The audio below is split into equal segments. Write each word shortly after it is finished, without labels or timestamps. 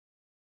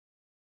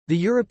The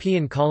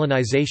European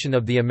colonization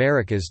of the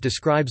Americas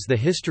describes the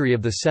history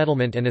of the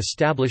settlement and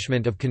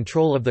establishment of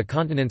control of the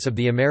continents of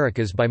the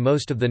Americas by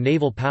most of the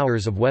naval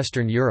powers of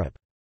Western Europe.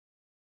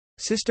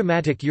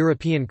 Systematic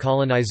European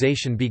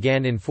colonization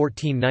began in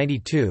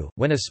 1492,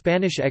 when a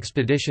Spanish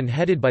expedition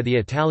headed by the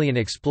Italian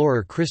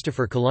explorer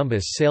Christopher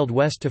Columbus sailed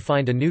west to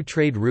find a new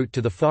trade route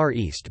to the Far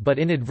East but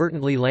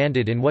inadvertently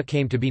landed in what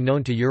came to be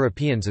known to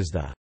Europeans as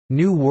the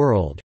New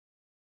World.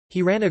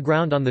 He ran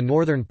aground on the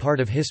northern part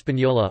of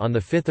Hispaniola on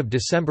 5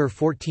 December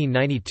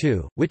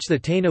 1492, which the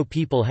Taino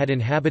people had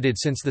inhabited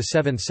since the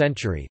 7th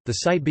century. The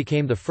site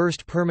became the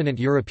first permanent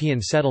European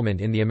settlement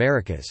in the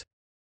Americas.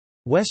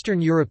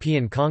 Western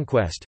European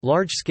conquest,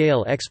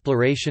 large-scale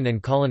exploration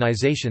and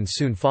colonization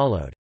soon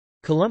followed.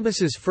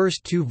 Columbus's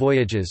first two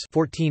voyages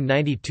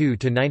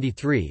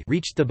 1492–93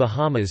 reached the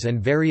Bahamas and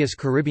various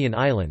Caribbean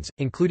islands,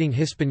 including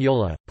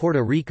Hispaniola,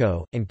 Puerto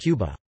Rico, and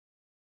Cuba.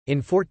 In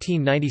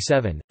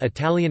 1497,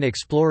 Italian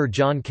explorer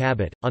John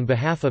Cabot, on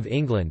behalf of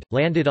England,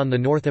 landed on the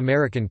North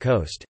American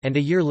coast, and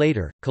a year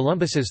later,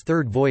 Columbus's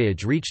third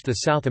voyage reached the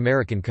South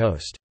American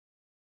coast.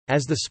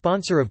 As the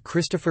sponsor of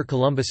Christopher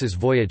Columbus's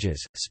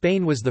voyages,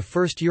 Spain was the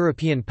first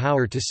European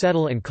power to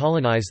settle and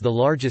colonize the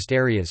largest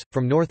areas,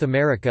 from North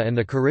America and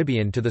the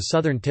Caribbean to the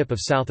southern tip of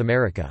South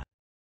America.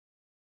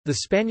 The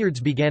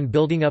Spaniards began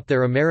building up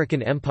their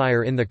American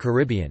empire in the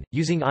Caribbean,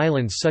 using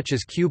islands such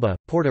as Cuba,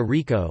 Puerto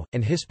Rico,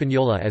 and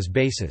Hispaniola as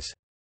bases.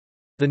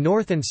 The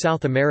North and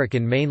South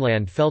American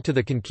mainland fell to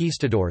the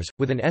conquistadors,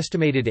 with an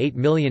estimated 8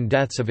 million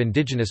deaths of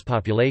indigenous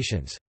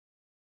populations.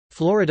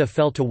 Florida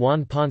fell to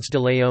Juan Ponce de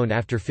León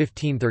after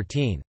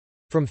 1513.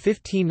 From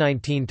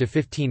 1519 to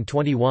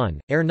 1521,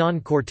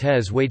 Hernán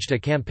Cortés waged a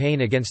campaign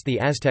against the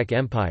Aztec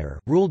Empire,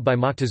 ruled by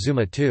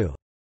Moctezuma II.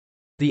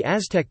 The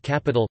Aztec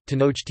capital,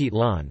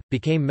 Tenochtitlan,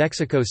 became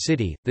Mexico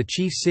City, the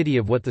chief city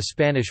of what the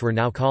Spanish were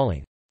now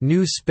calling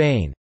New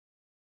Spain.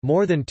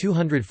 More than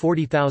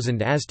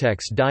 240,000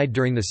 Aztecs died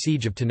during the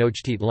siege of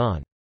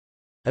Tenochtitlan.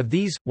 Of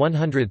these,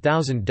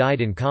 100,000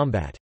 died in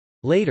combat.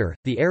 Later,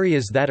 the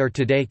areas that are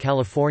today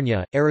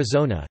California,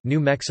 Arizona,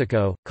 New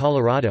Mexico,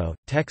 Colorado,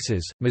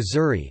 Texas,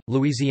 Missouri,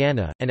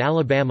 Louisiana, and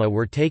Alabama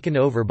were taken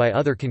over by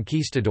other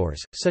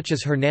conquistadors, such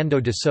as Hernando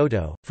de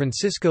Soto,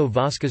 Francisco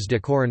Vázquez de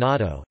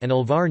Coronado, and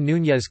Alvar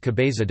Núñez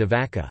Cabeza de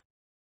Vaca.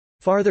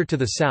 Farther to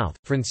the south,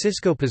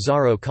 Francisco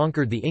Pizarro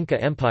conquered the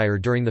Inca Empire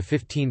during the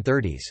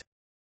 1530s.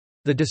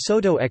 The De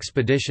Soto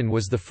expedition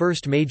was the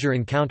first major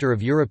encounter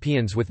of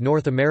Europeans with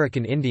North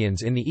American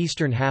Indians in the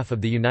eastern half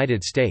of the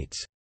United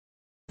States.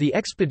 The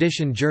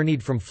expedition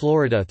journeyed from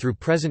Florida through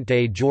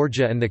present-day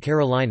Georgia and the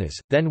Carolinas,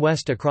 then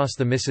west across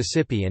the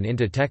Mississippi and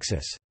into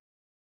Texas.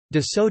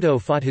 De Soto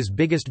fought his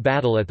biggest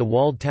battle at the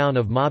walled town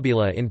of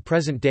Mobila in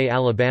present-day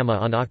Alabama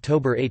on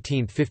October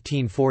 18,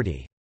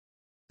 1540.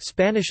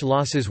 Spanish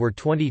losses were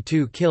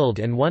 22 killed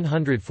and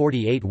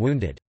 148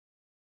 wounded.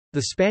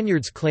 The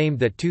Spaniards claimed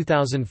that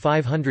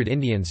 2,500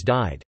 Indians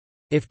died.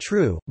 If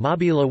true,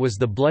 Mobila was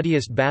the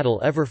bloodiest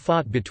battle ever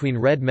fought between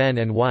red men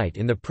and white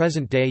in the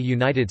present-day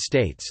United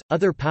States.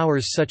 Other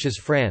powers such as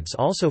France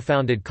also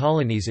founded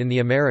colonies in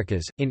the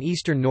Americas, in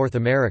eastern North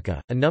America,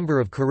 a number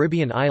of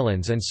Caribbean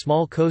islands and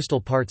small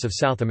coastal parts of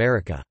South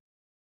America.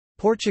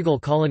 Portugal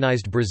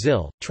colonized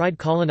Brazil, tried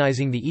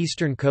colonizing the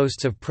eastern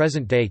coasts of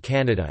present-day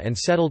Canada and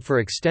settled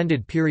for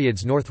extended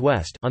periods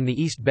northwest on the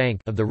east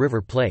bank of the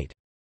River Plate.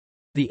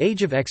 The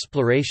Age of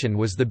Exploration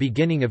was the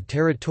beginning of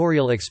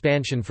territorial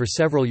expansion for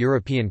several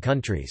European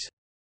countries.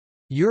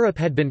 Europe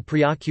had been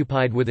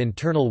preoccupied with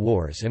internal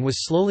wars and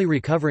was slowly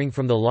recovering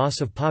from the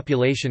loss of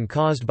population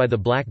caused by the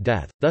Black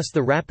Death, thus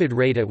the rapid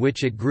rate at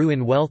which it grew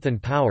in wealth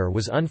and power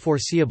was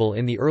unforeseeable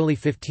in the early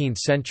 15th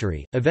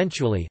century.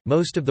 Eventually,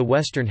 most of the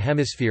Western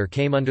Hemisphere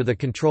came under the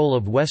control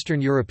of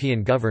Western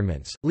European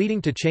governments, leading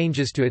to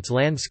changes to its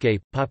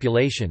landscape,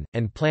 population,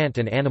 and plant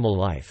and animal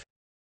life.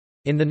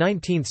 In the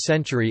 19th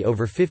century,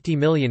 over 50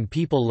 million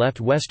people left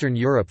Western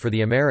Europe for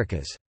the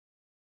Americas.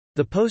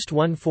 The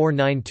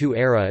post-1492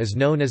 era is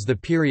known as the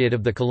period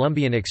of the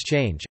Columbian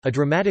Exchange, a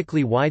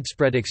dramatically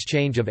widespread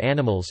exchange of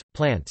animals,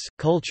 plants,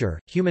 culture,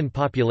 human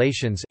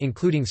populations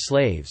including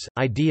slaves,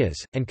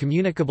 ideas, and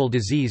communicable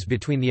disease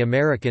between the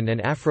American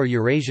and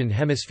Afro-Eurasian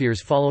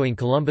hemispheres following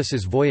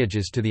Columbus's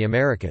voyages to the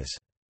Americas.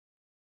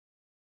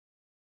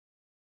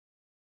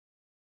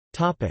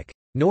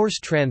 Norse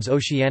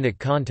transoceanic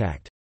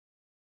contact.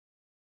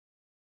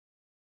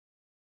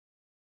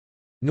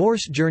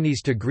 Norse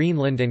journeys to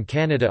Greenland and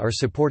Canada are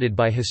supported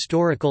by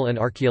historical and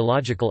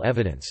archaeological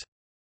evidence.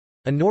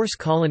 A Norse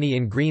colony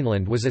in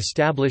Greenland was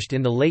established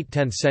in the late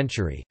 10th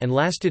century, and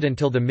lasted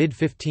until the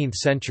mid-15th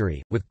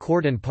century, with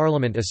court and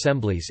parliament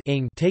assemblies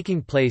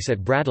taking place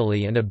at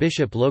Brattahley and a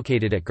bishop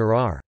located at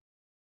Gerar.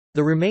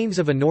 The remains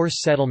of a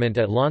Norse settlement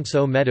at L'Anse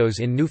aux Meadows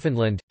in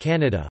Newfoundland,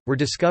 Canada, were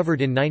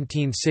discovered in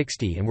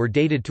 1960 and were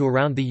dated to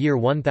around the year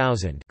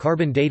 1000,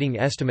 carbon dating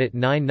estimate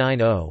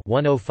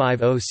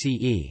 990-1050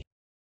 CE.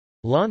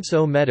 L'Anse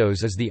aux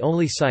Meadows is the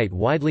only site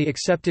widely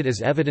accepted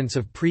as evidence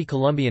of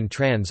pre-Columbian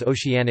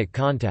trans-oceanic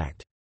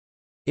contact.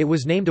 It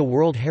was named a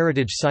World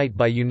Heritage Site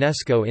by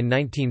UNESCO in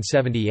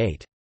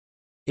 1978.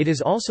 It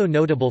is also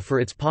notable for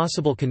its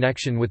possible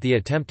connection with the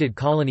attempted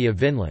colony of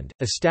Vinland,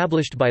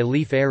 established by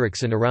Leif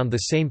Erikson around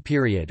the same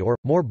period or,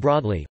 more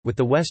broadly, with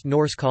the West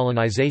Norse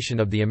colonization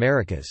of the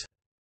Americas.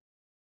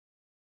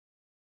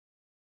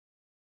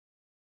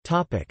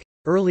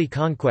 Early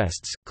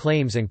conquests,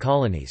 claims and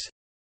colonies.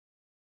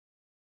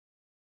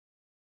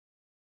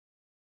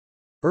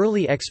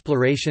 Early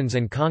explorations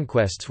and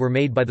conquests were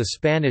made by the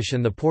Spanish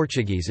and the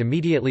Portuguese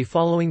immediately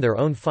following their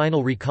own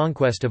final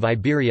reconquest of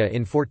Iberia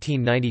in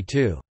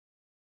 1492.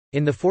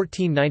 In the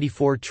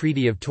 1494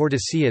 Treaty of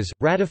Tordesillas,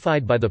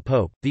 ratified by the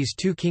Pope, these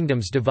two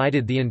kingdoms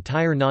divided the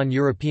entire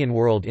non-European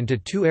world into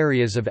two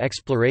areas of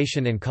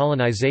exploration and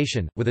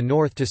colonization, with a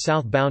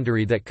north-to-south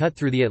boundary that cut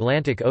through the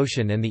Atlantic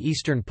Ocean and the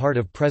eastern part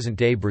of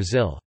present-day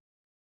Brazil.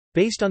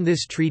 Based on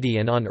this treaty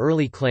and on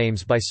early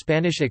claims by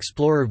Spanish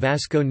explorer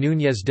Vasco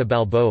Núñez de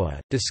Balboa,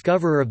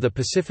 discoverer of the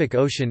Pacific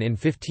Ocean in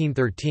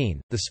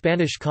 1513, the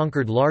Spanish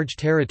conquered large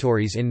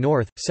territories in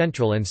North,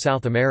 Central and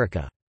South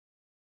America.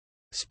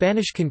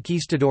 Spanish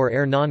conquistador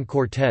Hernán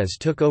Cortés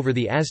took over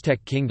the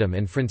Aztec kingdom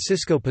and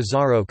Francisco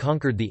Pizarro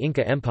conquered the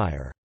Inca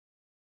Empire.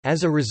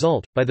 As a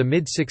result, by the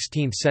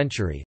mid-16th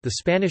century, the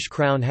Spanish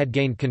crown had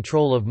gained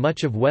control of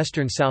much of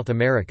western South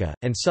America,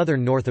 and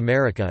southern North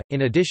America,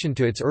 in addition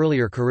to its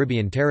earlier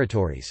Caribbean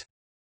territories.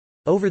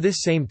 Over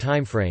this same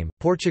timeframe,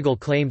 Portugal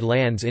claimed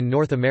lands in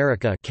North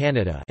America,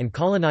 Canada, and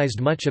colonized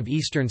much of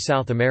eastern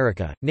South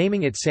America,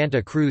 naming it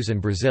Santa Cruz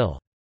and Brazil.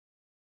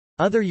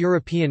 Other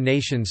European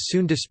nations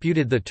soon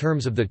disputed the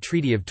terms of the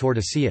Treaty of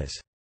Tordesillas.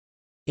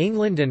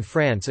 England and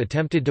France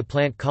attempted to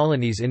plant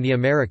colonies in the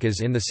Americas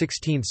in the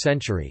 16th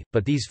century,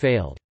 but these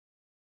failed.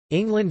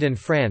 England and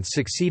France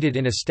succeeded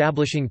in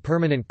establishing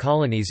permanent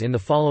colonies in the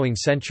following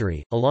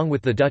century, along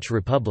with the Dutch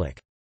Republic.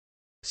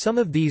 Some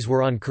of these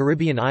were on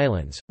Caribbean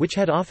islands, which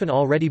had often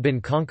already been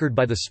conquered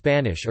by the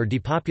Spanish or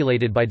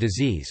depopulated by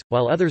disease,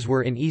 while others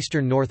were in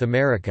eastern North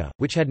America,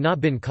 which had not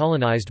been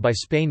colonized by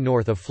Spain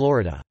north of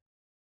Florida.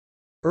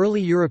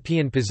 Early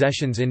European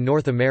possessions in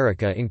North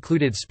America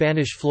included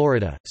Spanish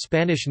Florida,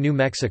 Spanish New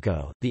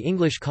Mexico, the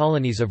English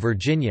colonies of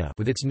Virginia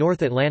with its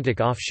North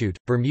Atlantic offshoot,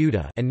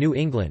 Bermuda and New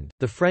England,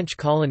 the French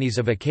colonies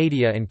of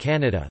Acadia and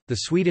Canada, the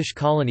Swedish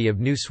colony of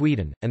New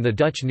Sweden, and the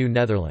Dutch New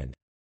Netherland.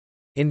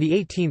 In the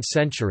 18th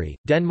century,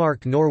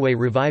 Denmark-Norway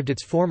revived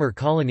its former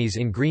colonies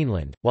in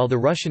Greenland, while the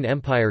Russian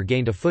Empire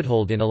gained a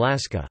foothold in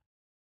Alaska.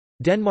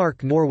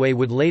 Denmark-Norway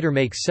would later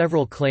make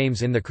several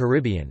claims in the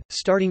Caribbean,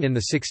 starting in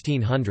the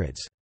 1600s.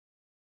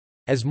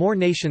 As more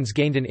nations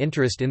gained an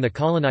interest in the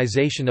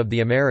colonization of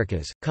the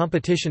Americas,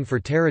 competition for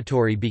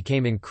territory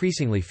became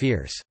increasingly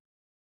fierce.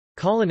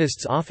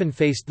 Colonists often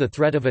faced the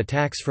threat of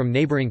attacks from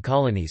neighboring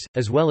colonies,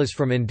 as well as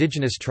from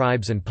indigenous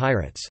tribes and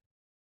pirates.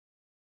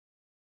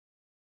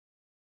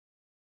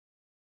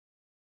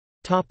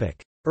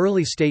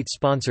 Early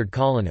state-sponsored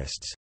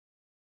colonists.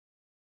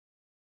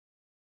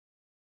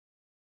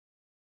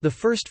 The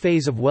first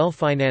phase of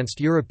well-financed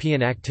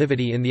European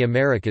activity in the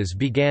Americas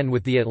began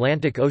with the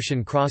Atlantic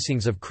Ocean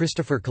crossings of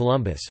Christopher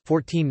Columbus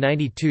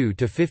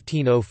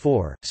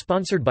 (1492–1504),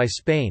 sponsored by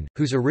Spain,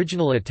 whose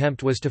original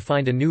attempt was to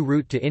find a new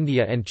route to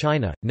India and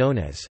China, known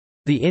as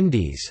the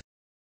Indies.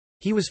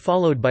 He was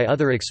followed by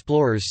other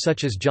explorers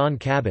such as John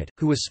Cabot,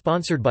 who was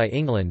sponsored by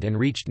England and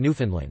reached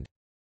Newfoundland.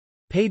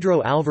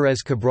 Pedro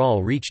Álvarez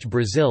Cabral reached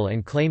Brazil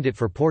and claimed it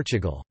for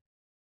Portugal.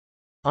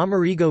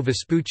 Amerigo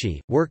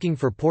Vespucci, working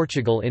for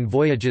Portugal in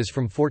voyages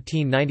from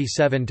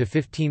 1497 to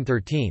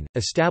 1513,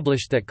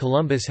 established that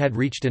Columbus had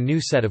reached a new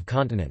set of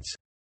continents.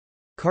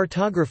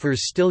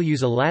 Cartographers still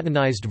use a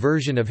Latinized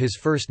version of his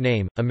first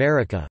name,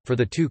 America, for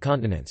the two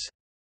continents.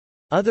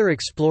 Other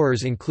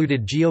explorers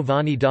included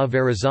Giovanni da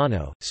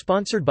Verrazzano,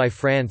 sponsored by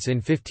France in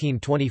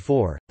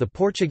 1524, the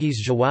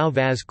Portuguese João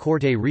Vaz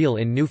Corte Real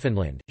in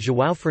Newfoundland,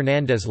 João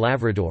Fernandes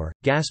Lavrador,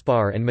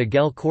 Gaspar and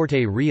Miguel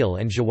Corte Real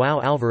and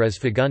João Álvarez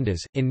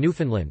Fagundes, in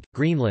Newfoundland,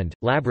 Greenland,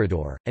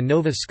 Labrador, and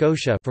Nova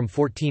Scotia from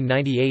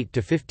 1498 to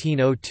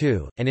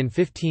 1502, and in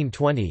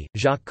 1520,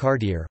 Jacques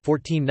Cartier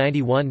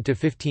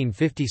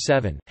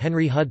 (1491–1557),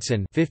 Henry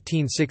Hudson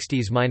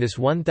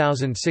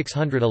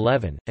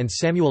 (1560s–1611), and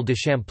Samuel de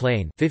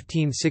Champlain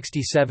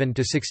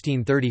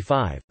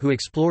 (1567–1635), who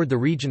explored the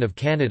region of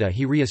Canada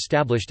he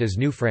re-established as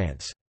New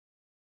France.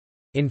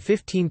 In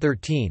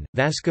 1513,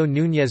 Vasco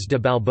Núñez de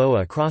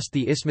Balboa crossed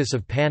the Isthmus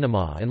of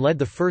Panama and led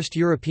the first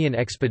European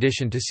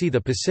expedition to see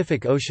the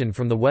Pacific Ocean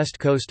from the west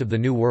coast of the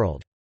New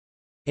World.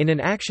 In an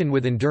action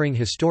with enduring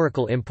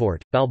historical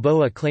import,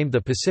 Balboa claimed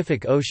the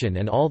Pacific Ocean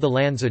and all the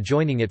lands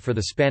adjoining it for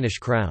the Spanish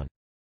crown.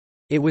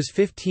 It was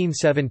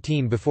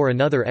 1517 before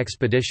another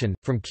expedition,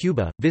 from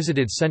Cuba,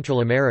 visited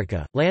Central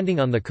America, landing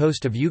on the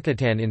coast of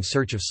Yucatan in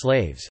search of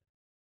slaves.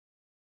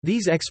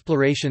 These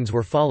explorations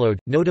were followed,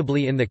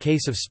 notably in the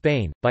case of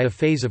Spain, by a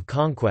phase of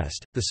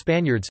conquest. The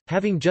Spaniards,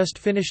 having just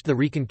finished the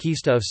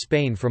Reconquista of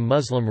Spain from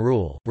Muslim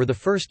rule, were the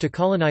first to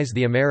colonize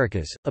the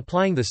Americas,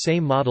 applying the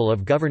same model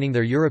of governing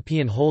their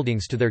European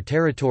holdings to their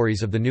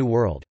territories of the New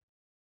World.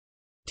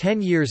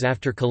 10 years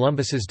after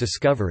Columbus's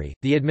discovery,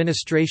 the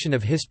administration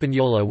of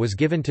Hispaniola was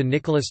given to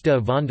Nicolas de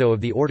Ovando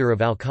of the Order of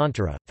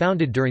Alcántara,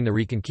 founded during the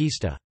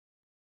Reconquista.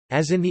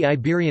 As in the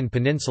Iberian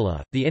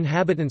Peninsula, the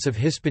inhabitants of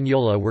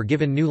Hispaniola were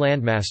given new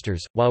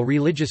landmasters, while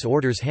religious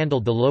orders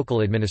handled the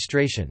local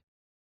administration.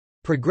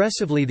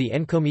 Progressively the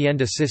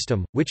encomienda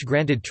system, which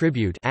granted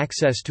tribute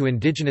access to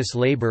indigenous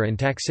labor and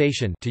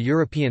taxation to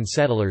European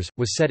settlers,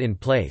 was set in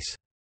place.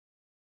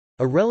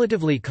 A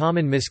relatively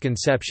common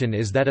misconception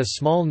is that a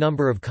small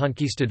number of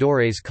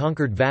conquistadores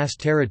conquered vast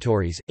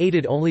territories,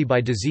 aided only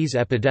by disease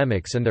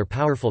epidemics and their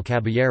powerful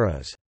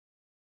caballeros.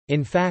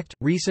 In fact,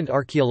 recent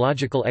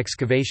archaeological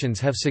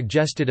excavations have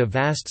suggested a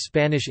vast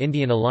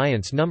Spanish-Indian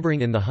alliance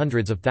numbering in the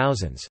hundreds of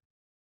thousands.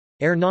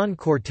 Hernán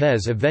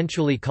Cortés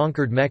eventually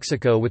conquered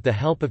Mexico with the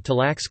help of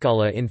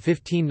Tlaxcala in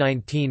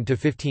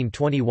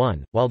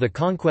 1519–1521, while the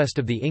conquest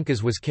of the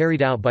Incas was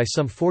carried out by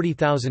some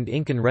 40,000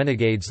 Incan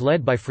renegades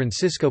led by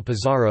Francisco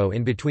Pizarro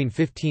in between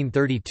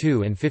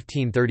 1532 and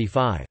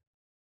 1535.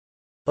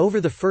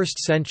 Over the first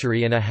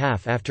century and a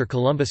half after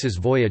Columbus's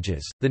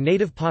voyages, the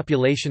native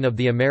population of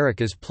the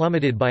Americas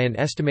plummeted by an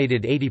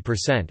estimated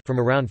 80% from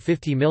around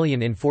 50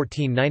 million in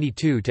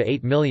 1492 to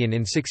 8 million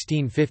in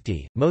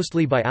 1650,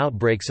 mostly by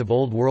outbreaks of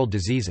Old World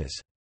diseases.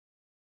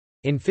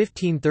 In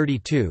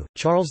 1532,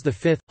 Charles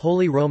V,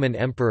 Holy Roman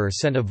Emperor,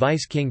 sent a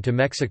vice-king to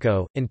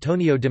Mexico,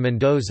 Antonio de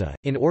Mendoza,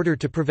 in order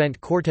to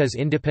prevent Cortés'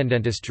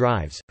 independentist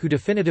drives, who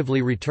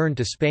definitively returned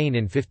to Spain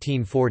in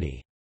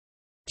 1540.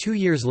 2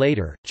 years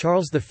later,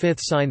 Charles V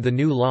signed the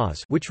new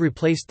laws which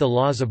replaced the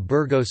laws of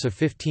Burgos of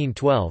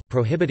 1512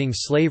 prohibiting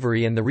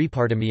slavery and the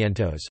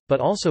repartimientos,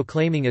 but also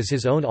claiming as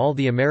his own all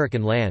the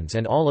American lands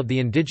and all of the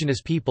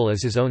indigenous people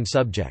as his own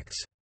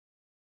subjects.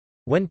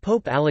 When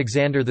Pope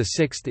Alexander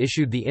VI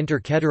issued the Inter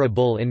Caetera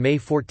Bull in May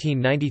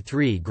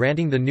 1493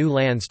 granting the new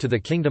lands to the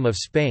Kingdom of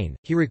Spain,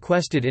 he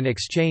requested in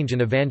exchange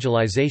an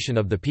evangelization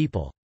of the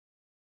people.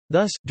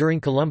 Thus, during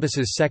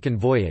Columbus's second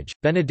voyage,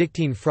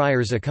 Benedictine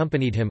friars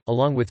accompanied him,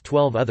 along with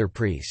 12 other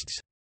priests.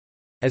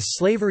 As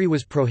slavery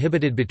was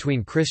prohibited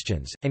between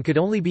Christians, and could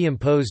only be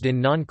imposed in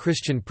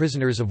non-Christian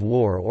prisoners of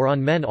war or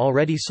on men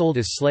already sold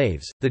as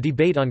slaves, the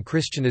debate on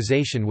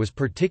Christianization was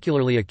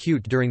particularly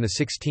acute during the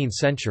 16th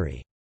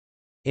century.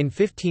 In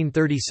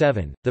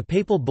 1537, the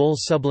papal bull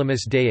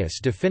Sublimis Deus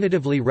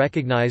definitively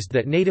recognized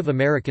that Native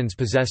Americans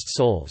possessed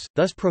souls,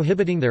 thus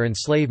prohibiting their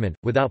enslavement,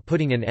 without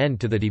putting an end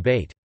to the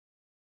debate.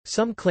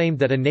 Some claimed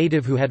that a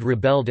native who had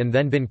rebelled and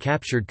then been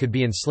captured could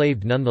be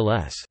enslaved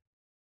nonetheless.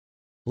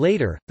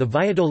 Later, the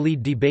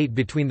Valladolid debate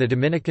between the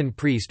Dominican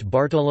priest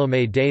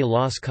Bartolomé de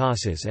las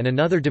Casas and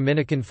another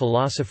Dominican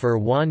philosopher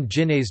Juan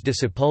Ginés de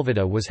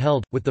Sepúlveda was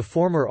held, with the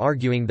former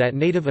arguing that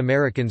Native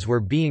Americans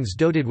were beings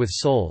doted with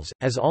souls,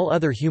 as all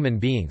other human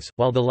beings,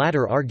 while the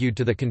latter argued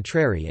to the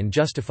contrary and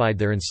justified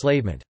their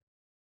enslavement.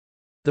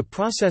 The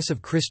process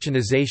of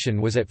Christianization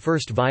was at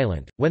first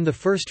violent. When the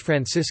first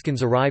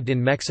Franciscans arrived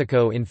in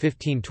Mexico in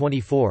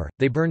 1524,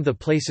 they burned the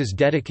places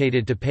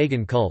dedicated to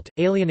pagan cult,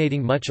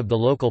 alienating much of the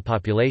local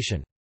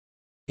population.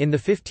 In the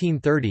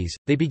 1530s,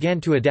 they began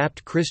to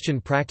adapt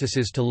Christian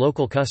practices to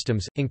local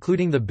customs,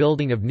 including the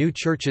building of new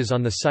churches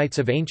on the sites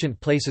of ancient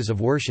places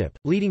of worship,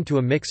 leading to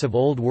a mix of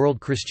Old World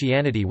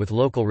Christianity with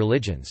local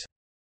religions.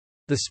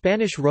 The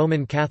Spanish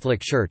Roman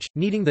Catholic Church,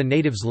 needing the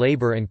natives'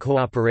 labor and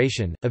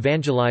cooperation,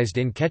 evangelized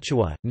in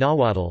Quechua,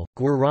 Nahuatl,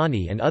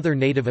 Guarani and other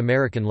Native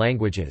American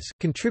languages,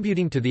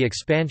 contributing to the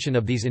expansion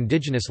of these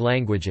indigenous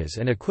languages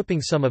and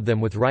equipping some of them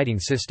with writing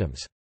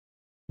systems.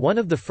 One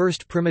of the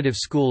first primitive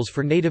schools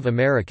for Native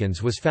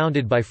Americans was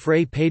founded by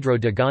Fray Pedro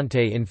de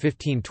Gante in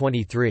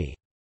 1523.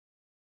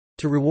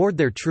 To reward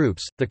their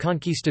troops, the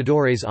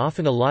conquistadores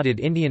often allotted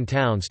Indian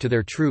towns to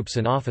their troops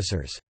and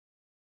officers.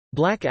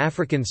 Black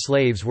African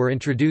slaves were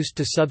introduced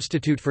to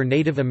substitute for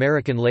Native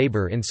American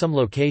labor in some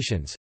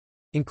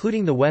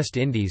locations—including the West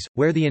Indies,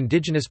 where the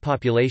indigenous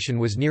population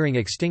was nearing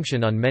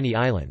extinction on many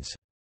islands.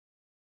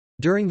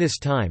 During this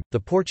time, the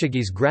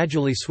Portuguese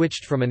gradually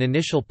switched from an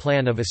initial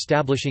plan of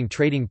establishing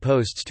trading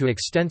posts to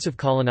extensive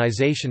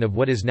colonization of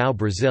what is now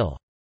Brazil.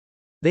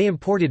 They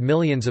imported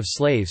millions of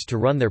slaves to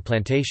run their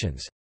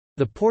plantations.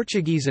 The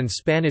Portuguese and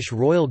Spanish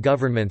royal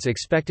governments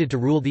expected to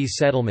rule these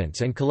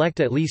settlements and collect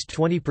at least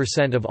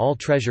 20% of all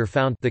treasure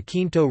found, the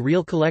quinto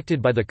real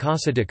collected by the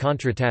Casa de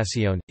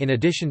Contratación, in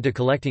addition to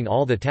collecting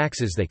all the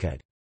taxes they could.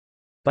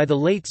 By the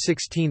late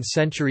 16th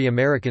century,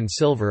 American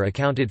silver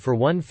accounted for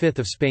 1/5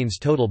 of Spain's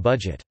total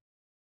budget.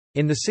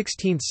 In the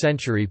 16th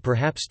century,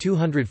 perhaps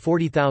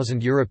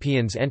 240,000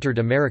 Europeans entered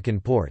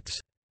American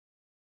ports.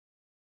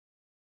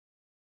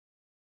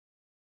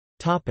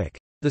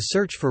 The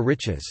search for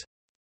riches.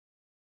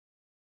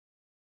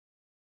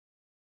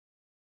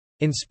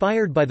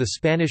 Inspired by the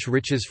Spanish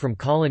riches from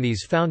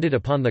colonies founded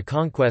upon the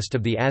conquest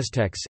of the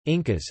Aztecs,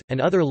 Incas,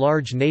 and other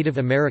large Native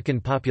American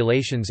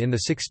populations in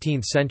the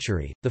 16th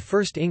century, the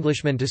first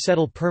Englishmen to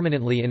settle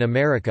permanently in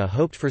America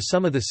hoped for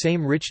some of the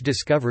same rich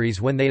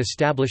discoveries when they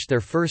established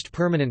their first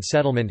permanent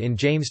settlement in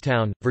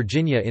Jamestown,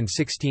 Virginia in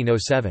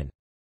 1607.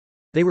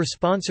 They were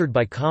sponsored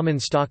by common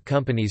stock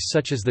companies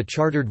such as the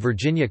Chartered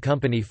Virginia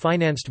Company,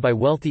 financed by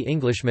wealthy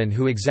Englishmen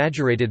who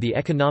exaggerated the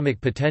economic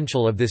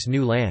potential of this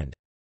new land.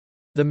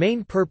 The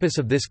main purpose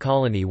of this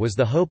colony was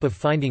the hope of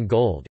finding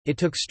gold. It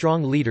took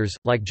strong leaders,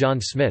 like John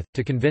Smith,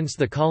 to convince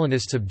the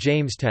colonists of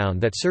Jamestown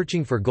that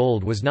searching for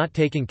gold was not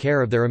taking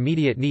care of their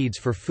immediate needs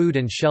for food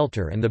and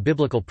shelter and the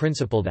biblical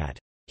principle that,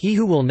 "He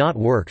who will not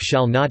work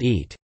shall not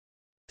eat."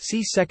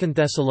 See 2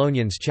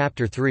 Thessalonians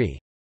chapter 3.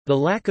 The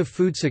lack of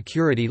food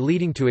security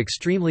leading to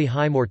extremely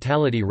high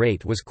mortality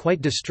rate was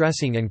quite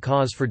distressing and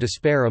cause for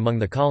despair among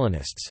the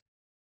colonists.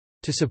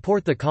 To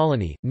support the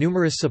colony,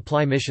 numerous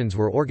supply missions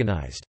were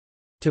organized.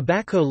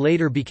 Tobacco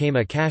later became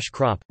a cash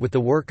crop, with the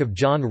work of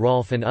John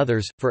Rolfe and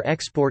others, for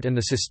export and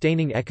the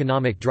sustaining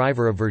economic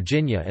driver of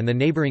Virginia and the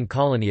neighboring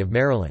colony of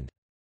Maryland.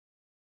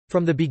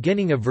 From the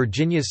beginning of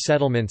Virginia's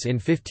settlements in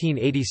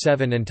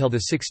 1587 until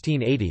the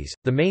 1680s,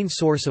 the main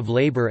source of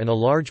labor and a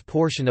large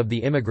portion of the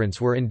immigrants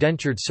were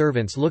indentured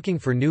servants looking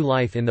for new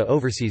life in the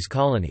overseas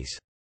colonies.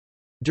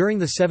 During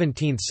the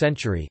 17th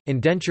century,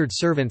 indentured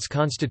servants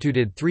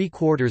constituted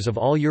 3/4 of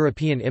all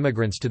European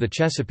immigrants to the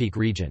Chesapeake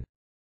region.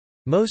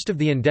 Most of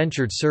the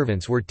indentured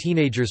servants were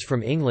teenagers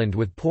from England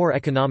with poor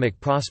economic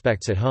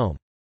prospects at home.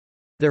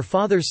 Their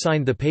fathers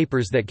signed the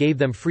papers that gave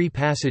them free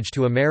passage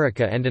to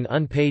America and an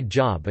unpaid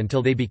job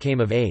until they became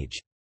of age.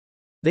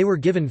 They were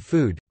given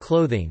food,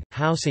 clothing,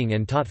 housing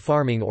and taught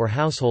farming or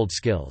household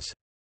skills.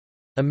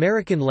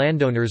 American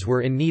landowners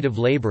were in need of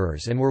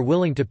laborers and were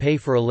willing to pay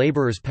for a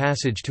laborer's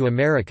passage to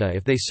America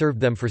if they served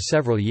them for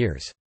several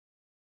years.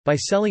 By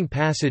selling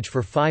passage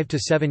for 5 to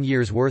 7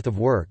 years' worth of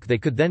work, they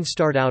could then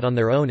start out on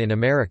their own in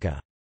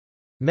America.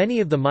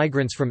 Many of the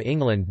migrants from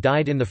England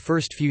died in the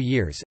first few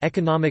years.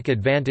 Economic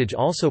advantage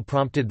also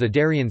prompted the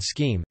Darien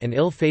Scheme, an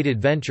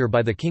ill-fated venture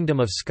by the Kingdom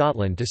of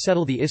Scotland to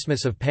settle the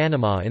Isthmus of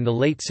Panama in the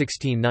late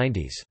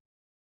 1690s.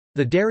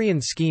 The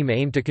Darien Scheme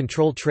aimed to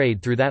control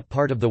trade through that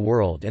part of the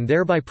world and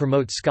thereby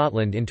promote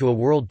Scotland into a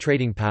world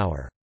trading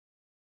power.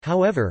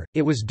 However,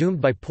 it was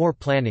doomed by poor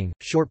planning,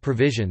 short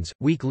provisions,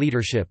 weak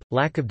leadership,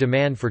 lack of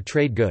demand for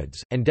trade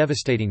goods, and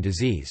devastating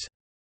disease.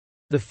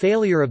 The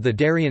failure of the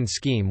Darien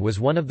Scheme was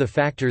one of the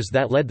factors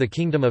that led the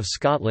Kingdom of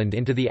Scotland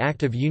into the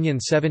Act of Union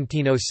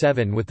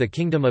 1707 with the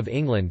Kingdom of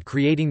England,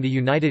 creating the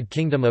United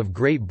Kingdom of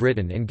Great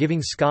Britain and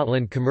giving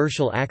Scotland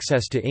commercial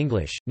access to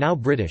English, now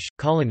British,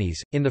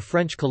 colonies. In the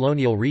French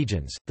colonial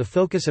regions, the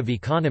focus of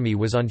economy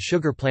was on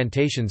sugar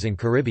plantations in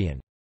Caribbean.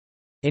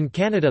 In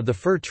Canada, the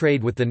fur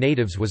trade with the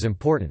natives was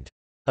important.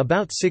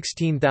 About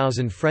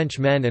 16,000 French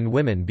men and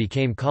women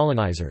became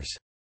colonizers.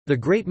 The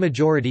great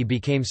majority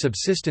became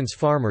subsistence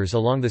farmers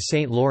along the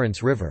St.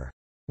 Lawrence River.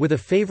 With a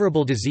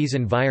favorable disease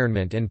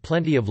environment and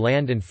plenty of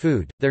land and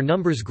food, their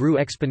numbers grew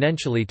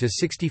exponentially to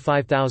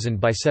 65,000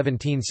 by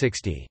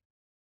 1760.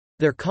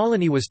 Their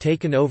colony was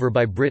taken over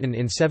by Britain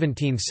in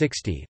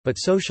 1760, but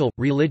social,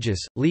 religious,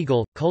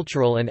 legal,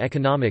 cultural and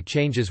economic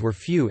changes were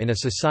few in a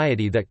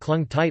society that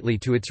clung tightly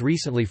to its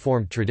recently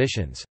formed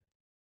traditions.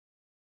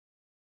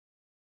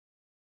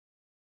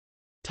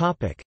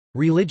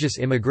 Religious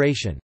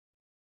immigration.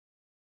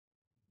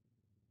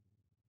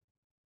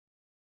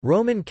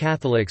 Roman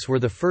Catholics were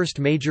the first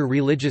major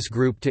religious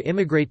group to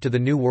immigrate to the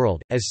New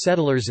World, as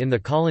settlers in the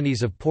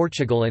colonies of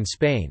Portugal and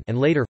Spain and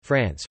later,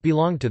 France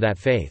belonged to that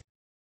faith.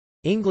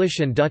 English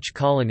and Dutch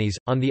colonies,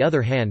 on the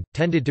other hand,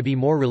 tended to be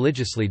more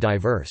religiously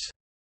diverse.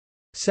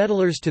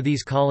 Settlers to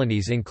these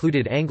colonies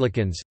included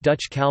Anglicans,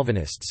 Dutch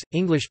Calvinists,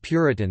 English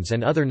Puritans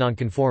and other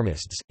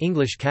nonconformists,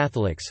 English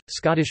Catholics,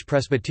 Scottish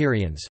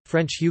Presbyterians,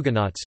 French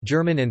Huguenots,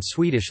 German and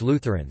Swedish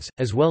Lutherans,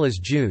 as well as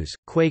Jews,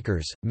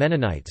 Quakers,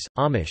 Mennonites,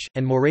 Amish,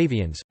 and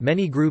Moravians.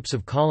 Many groups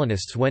of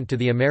colonists went to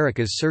the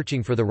Americas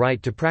searching for the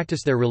right to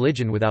practice their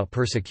religion without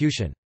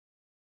persecution.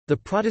 The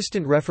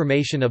Protestant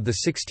Reformation of the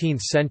 16th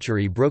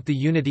century broke the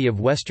unity of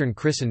Western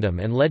Christendom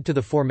and led to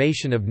the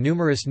formation of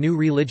numerous new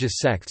religious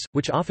sects,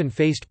 which often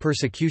faced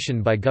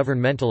persecution by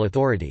governmental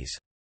authorities.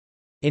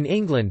 In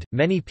England,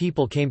 many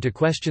people came to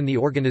question the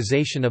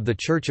organisation of the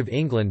Church of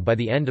England by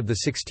the end of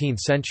the 16th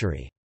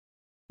century.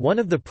 One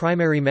of the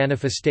primary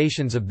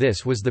manifestations of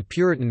this was the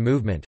Puritan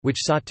movement,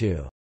 which sought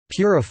to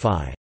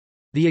 «purify»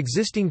 the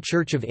existing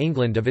Church of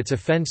England of its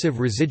offensive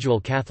residual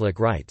Catholic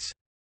rites.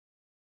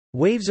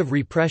 Waves of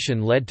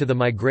repression led to the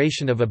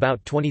migration of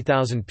about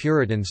 20,000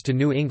 Puritans to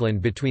New England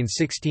between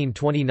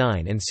 1629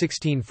 and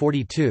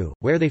 1642,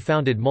 where they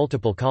founded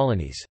multiple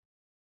colonies.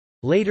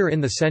 Later in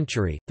the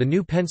century, the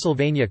new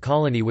Pennsylvania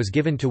colony was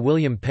given to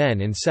William Penn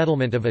in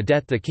settlement of a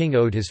debt the king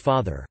owed his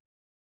father.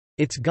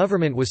 Its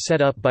government was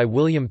set up by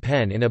William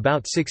Penn in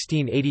about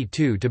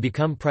 1682 to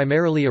become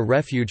primarily a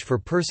refuge for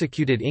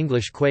persecuted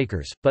English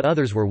Quakers, but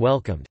others were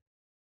welcomed.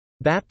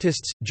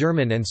 Baptists,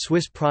 German and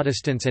Swiss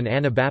Protestants and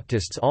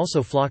Anabaptists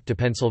also flocked to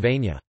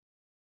Pennsylvania.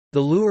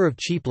 The lure of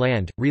cheap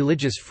land,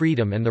 religious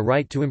freedom and the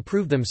right to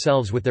improve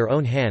themselves with their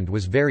own hand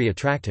was very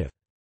attractive.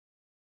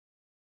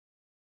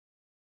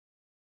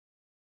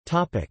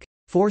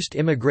 Forced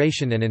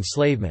immigration and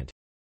enslavement.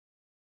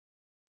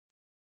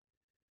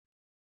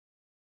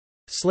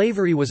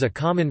 Slavery was a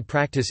common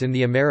practice in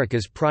the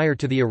Americas prior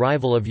to the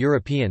arrival of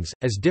Europeans,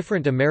 as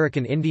different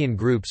American Indian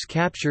groups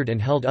captured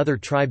and held other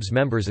tribes'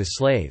 members as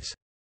slaves.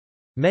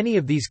 Many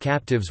of these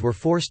captives were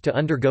forced to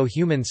undergo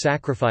human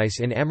sacrifice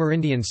in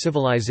Amerindian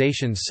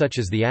civilizations such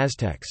as the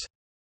Aztecs.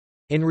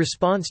 In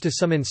response to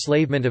some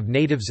enslavement of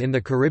natives in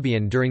the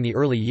Caribbean during the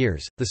early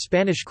years, the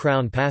Spanish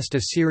crown passed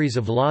a series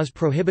of laws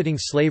prohibiting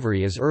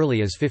slavery as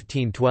early as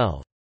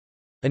 1512.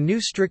 A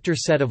new stricter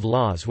set of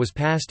laws was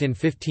passed in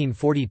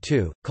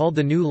 1542, called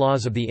the New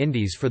Laws of the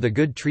Indies for the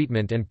Good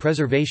Treatment and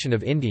Preservation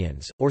of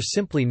Indians, or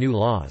simply New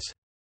Laws.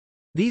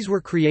 These were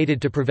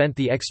created to prevent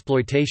the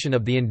exploitation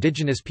of the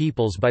indigenous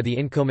peoples by the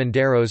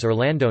encomenderos or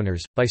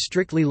landowners, by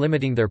strictly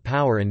limiting their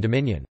power and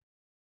dominion.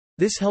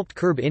 This helped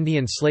curb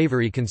Indian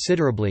slavery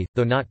considerably,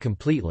 though not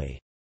completely.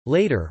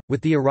 Later,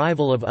 with the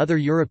arrival of other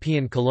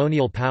European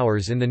colonial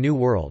powers in the New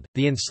World,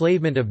 the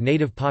enslavement of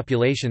native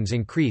populations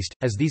increased,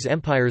 as these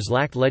empires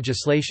lacked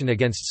legislation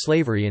against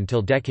slavery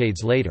until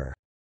decades later.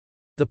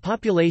 The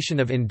population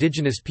of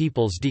indigenous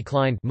peoples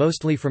declined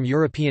mostly from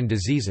European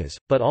diseases,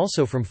 but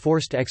also from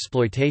forced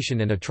exploitation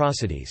and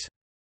atrocities.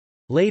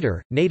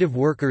 Later, native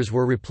workers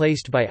were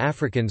replaced by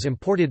Africans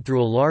imported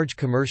through a large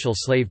commercial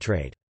slave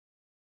trade.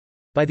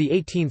 By the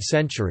 18th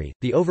century,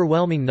 the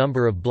overwhelming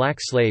number of black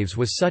slaves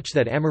was such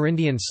that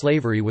Amerindian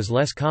slavery was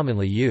less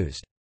commonly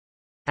used.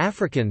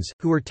 Africans,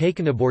 who were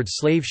taken aboard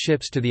slave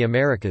ships to the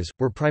Americas,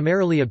 were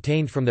primarily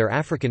obtained from their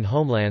African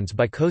homelands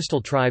by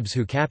coastal tribes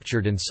who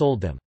captured and sold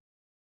them.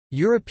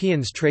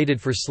 Europeans traded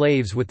for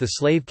slaves with the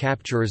slave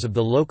capturers of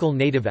the local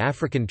native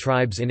African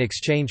tribes in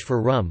exchange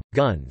for rum,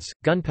 guns,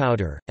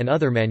 gunpowder, and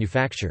other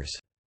manufactures.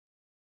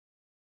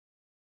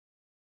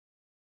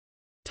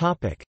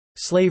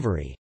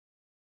 Slavery.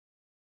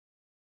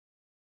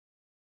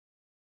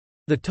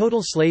 The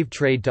total slave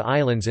trade to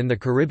islands in the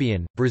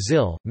Caribbean,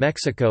 Brazil,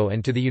 Mexico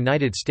and to the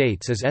United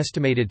States is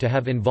estimated to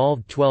have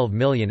involved 12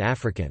 million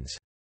Africans.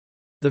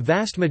 The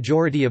vast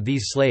majority of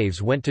these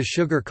slaves went to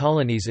sugar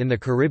colonies in the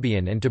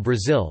Caribbean and to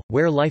Brazil,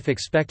 where life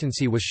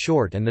expectancy was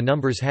short and the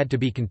numbers had to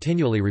be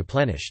continually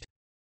replenished.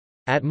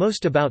 At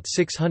most about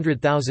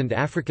 600,000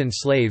 African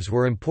slaves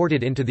were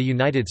imported into the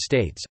United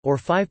States, or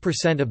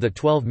 5% of the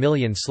 12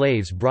 million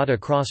slaves brought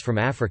across from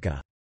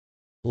Africa.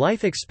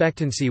 Life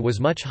expectancy was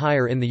much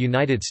higher in the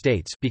United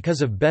States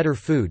because of better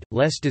food,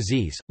 less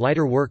disease,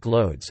 lighter work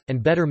loads,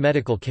 and better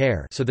medical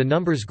care, so the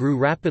numbers grew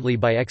rapidly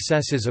by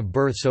excesses of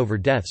births over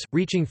deaths,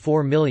 reaching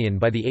 4 million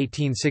by the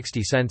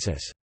 1860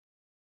 census.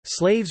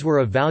 Slaves were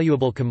a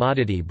valuable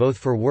commodity both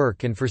for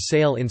work and for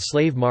sale in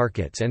slave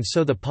markets, and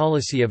so the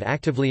policy of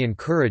actively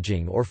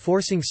encouraging or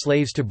forcing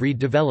slaves to breed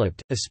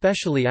developed,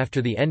 especially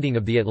after the ending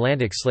of the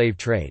Atlantic slave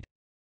trade.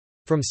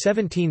 From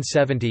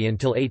 1770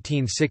 until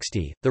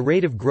 1860, the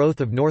rate of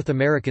growth of North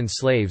American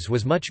slaves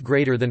was much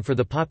greater than for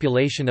the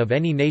population of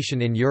any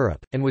nation in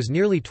Europe, and was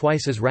nearly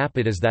twice as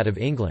rapid as that of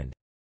England.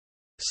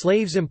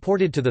 Slaves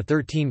imported to the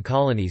 13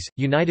 colonies,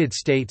 United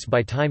States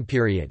by time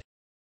period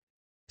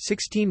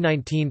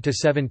 1619 to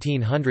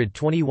 1700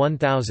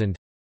 21,000,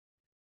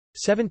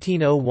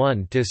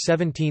 1701 to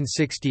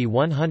 1760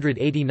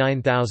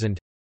 189,000,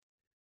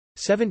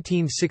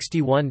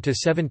 1761 to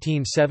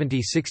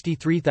 1770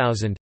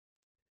 63,000,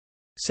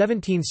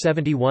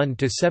 1771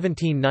 to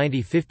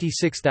 1790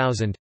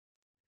 56,000,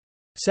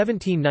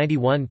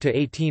 1791 to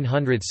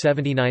 1800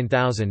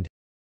 79,000,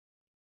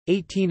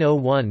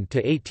 1801 to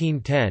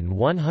 1810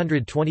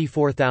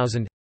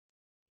 124,000,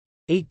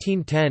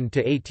 1810 to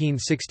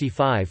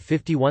 1865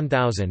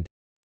 51,000,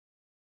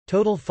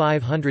 total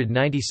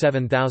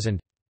 597,000.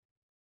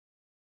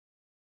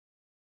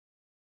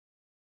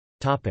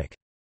 Topic: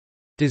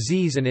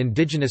 Disease and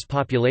indigenous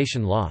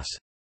population loss.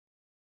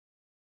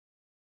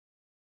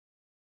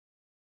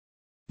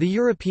 The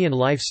European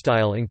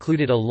lifestyle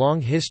included a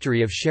long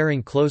history of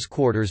sharing close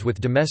quarters with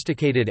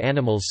domesticated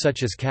animals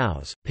such as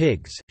cows,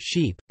 pigs,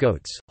 sheep,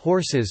 goats,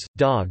 horses,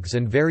 dogs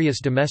and various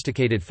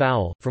domesticated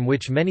fowl, from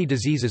which many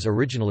diseases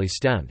originally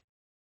stemmed.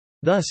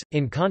 Thus,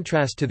 in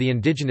contrast to the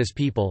indigenous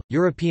people,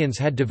 Europeans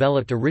had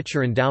developed a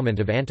richer endowment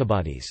of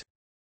antibodies.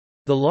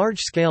 The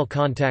large-scale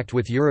contact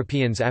with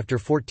Europeans after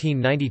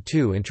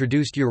 1492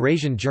 introduced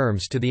Eurasian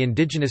germs to the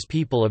indigenous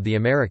people of the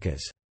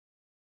Americas.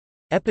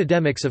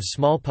 Epidemics of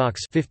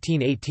smallpox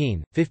 1518,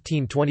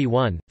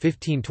 1521,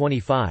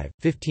 1525,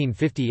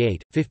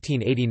 1558,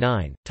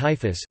 1589,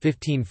 typhus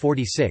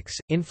 1546,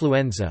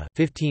 influenza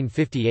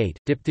 1558,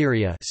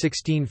 diphtheria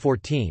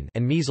 1614,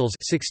 and measles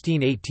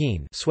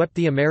 1618 swept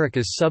the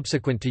Americas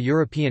subsequent to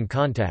European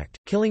contact,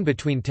 killing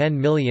between 10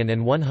 million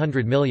and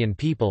 100 million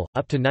people,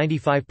 up to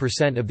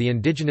 95% of the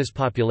indigenous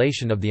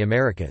population of the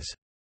Americas.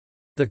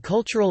 The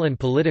cultural and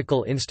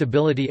political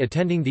instability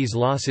attending these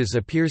losses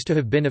appears to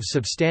have been of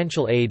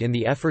substantial aid in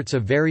the efforts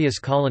of various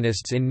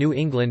colonists in New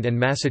England and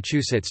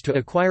Massachusetts to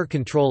acquire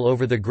control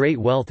over the great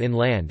wealth in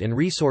land and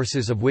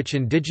resources of which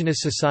indigenous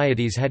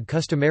societies had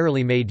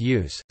customarily made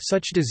use.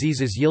 Such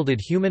diseases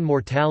yielded human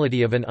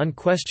mortality of an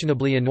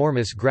unquestionably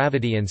enormous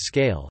gravity and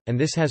scale, and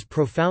this has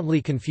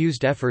profoundly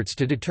confused efforts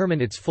to determine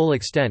its full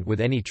extent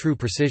with any true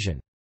precision.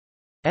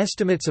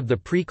 Estimates of the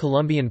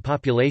pre-Columbian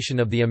population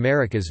of the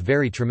Americas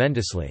vary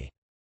tremendously.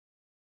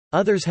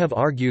 Others have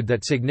argued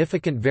that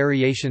significant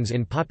variations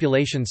in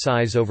population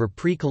size over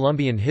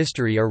pre-Columbian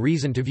history are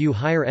reason to view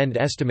higher-end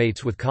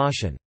estimates with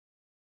caution.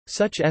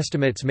 Such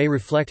estimates may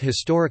reflect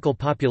historical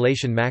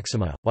population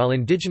maxima, while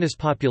indigenous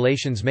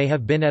populations may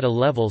have been at a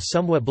level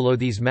somewhat below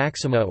these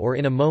maxima or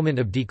in a moment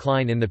of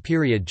decline in the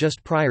period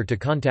just prior to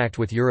contact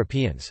with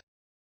Europeans.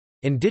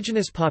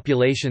 Indigenous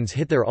populations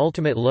hit their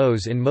ultimate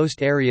lows in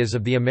most areas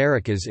of the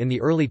Americas in the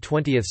early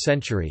 20th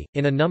century.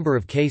 In a number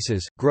of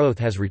cases, growth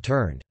has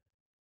returned.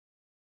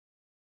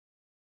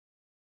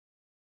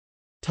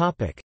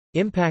 Topic: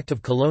 Impact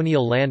of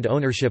colonial land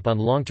ownership on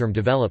long-term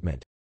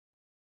development.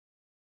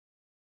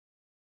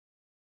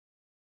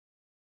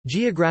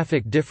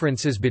 Geographic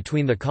differences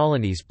between the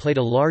colonies played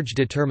a large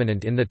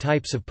determinant in the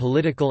types of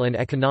political and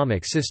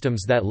economic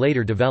systems that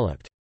later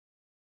developed.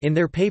 In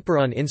their paper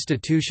on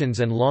institutions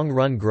and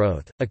long-run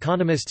growth,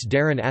 economists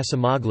Darren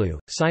Acemoglu,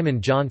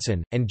 Simon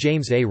Johnson, and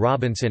James A.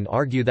 Robinson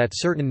argue that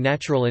certain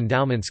natural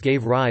endowments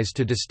gave rise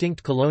to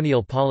distinct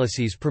colonial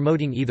policies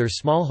promoting either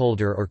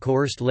smallholder or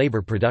coerced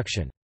labor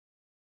production.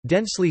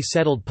 Densely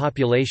settled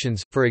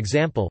populations, for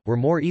example, were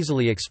more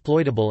easily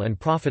exploitable and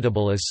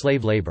profitable as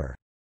slave labor.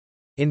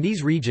 In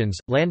these regions,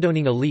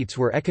 landowning elites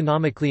were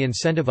economically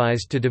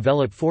incentivized to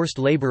develop forced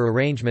labor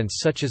arrangements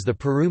such as the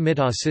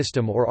Peru-Mita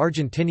system or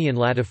Argentinian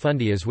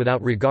latifundias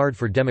without regard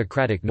for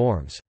democratic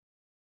norms.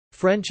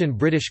 French and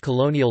British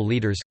colonial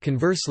leaders,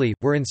 conversely,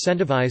 were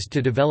incentivized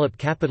to develop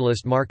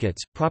capitalist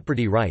markets,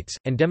 property rights,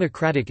 and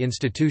democratic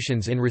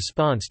institutions in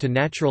response to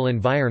natural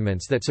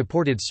environments that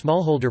supported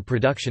smallholder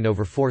production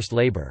over forced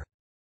labor.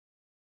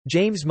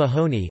 James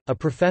Mahoney, a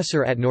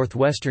professor at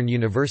Northwestern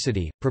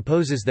University,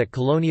 proposes that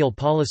colonial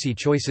policy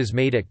choices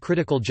made at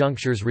critical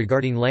junctures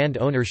regarding land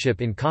ownership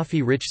in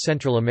coffee-rich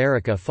Central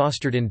America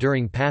fostered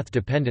enduring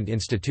path-dependent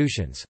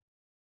institutions.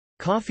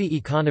 Coffee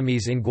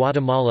economies in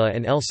Guatemala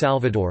and El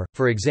Salvador,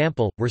 for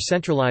example, were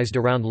centralized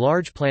around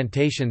large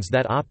plantations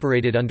that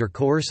operated under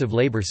coercive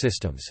labor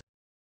systems.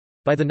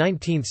 By the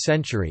 19th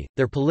century,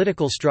 their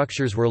political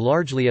structures were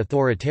largely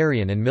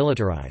authoritarian and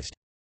militarized.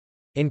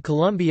 In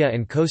Colombia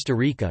and Costa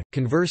Rica,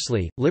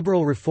 conversely,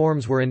 liberal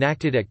reforms were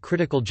enacted at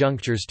critical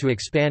junctures to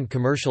expand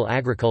commercial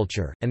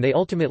agriculture, and they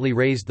ultimately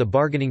raised the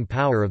bargaining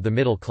power of the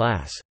middle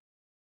class.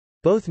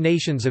 Both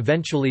nations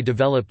eventually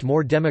developed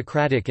more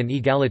democratic and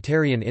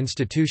egalitarian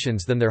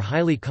institutions than their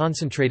highly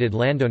concentrated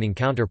landowning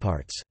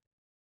counterparts.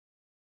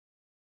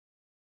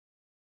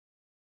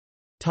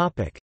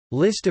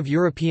 List of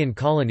European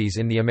colonies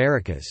in the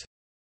Americas.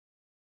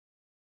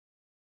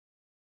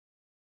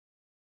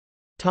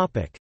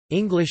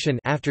 English and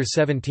after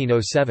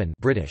 1707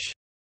 British.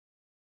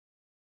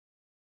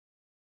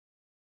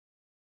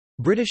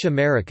 British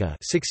America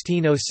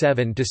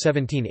 1607 to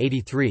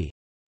 1783.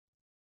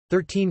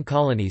 13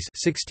 colonies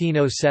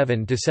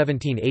 1607 to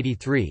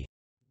 1783.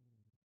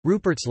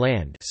 Rupert's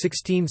Land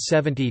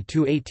 1670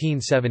 to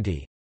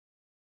 1870.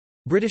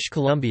 British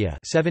Columbia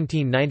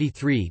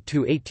 1793 to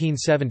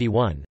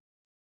 1871.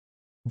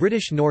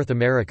 British North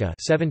America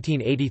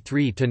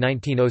 1783 to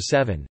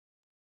 1907.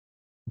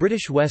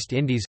 British West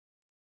Indies.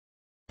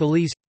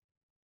 Belize.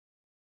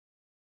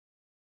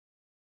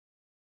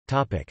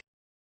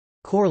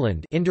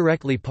 Courland,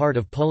 indirectly part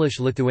of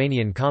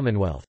Polish-Lithuanian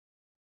Commonwealth.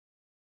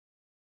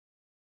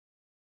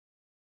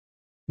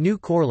 New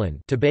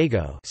Courland,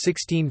 Tobago,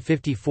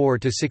 1654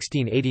 to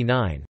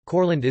 1689.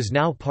 Courland is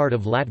now part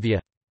of Latvia.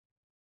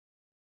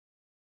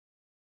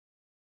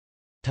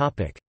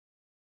 Topic: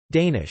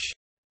 Danish.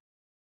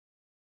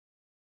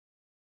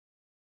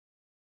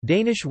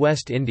 Danish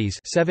West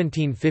Indies,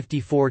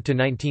 1754 to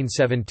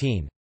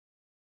 1917.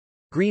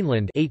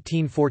 Greenland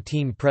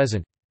 1814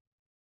 present.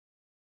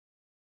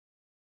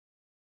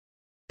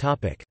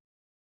 Topic: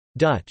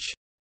 Dutch.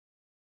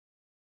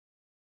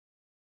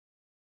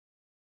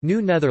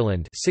 New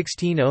Netherland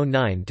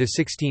 1609 to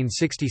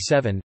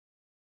 1667.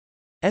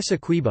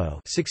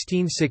 Essequibo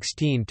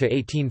 1616 to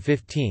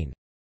 1815.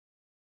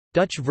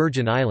 Dutch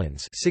Virgin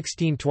Islands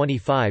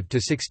 1625 to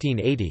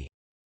 1680.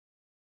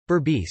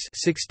 Berbice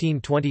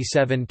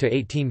 1627 to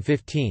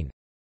 1815.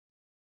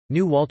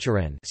 New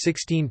Walcheren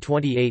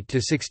 1628 to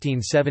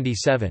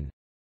 1677.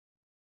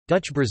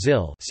 Dutch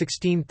Brazil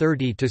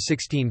 1630 to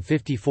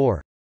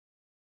 1654.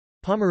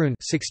 Pomeroon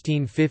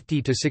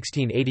 1650 to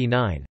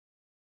 1689.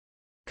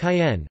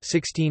 Cayenne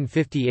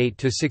 1658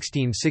 to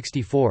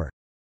 1664.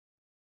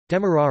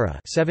 Demerara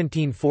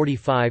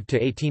 1745 to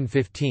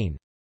 1815.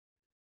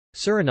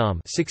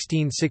 Suriname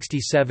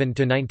 1667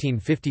 to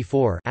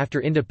 1954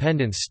 after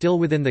independence still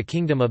within the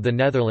Kingdom of the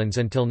Netherlands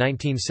until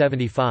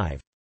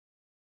 1975.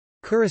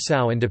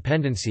 Curaçao and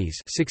dependencies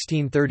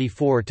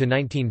 1634 to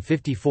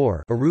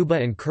 1954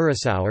 Aruba and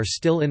Curaçao are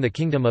still in the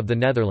Kingdom of the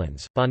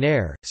Netherlands.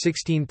 Bonaire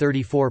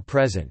 1634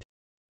 present.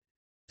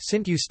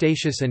 Sint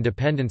Eustatius and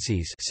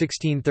dependencies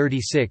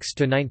 1636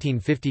 to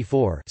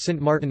 1954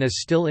 Sint Maarten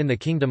is still in the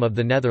Kingdom of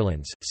the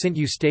Netherlands. Sint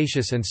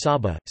Eustatius and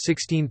Saba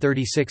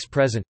 1636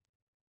 present.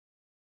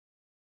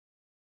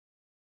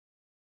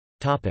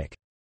 Topic: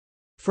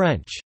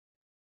 French.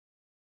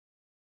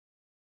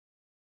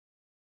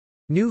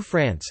 New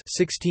France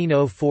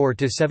 1604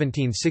 to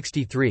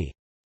 1763.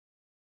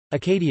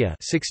 Acadia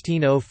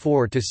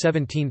 1604 to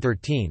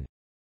 1713.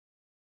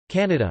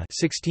 Canada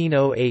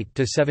 1608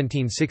 to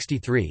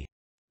 1763.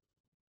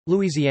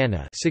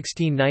 Louisiana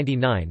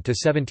 1699 to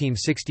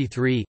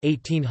 1763,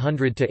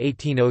 1800 to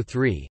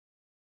 1803.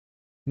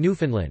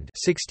 Newfoundland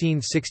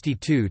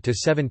 1662 to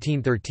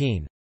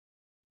 1713.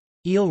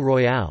 Île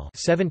Royale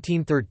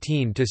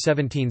 1713 to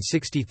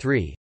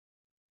 1763.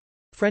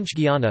 French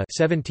Guiana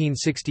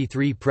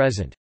 1763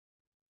 present.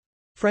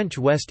 French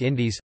West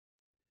Indies.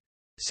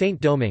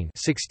 Saint-Domingue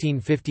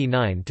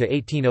 1659 to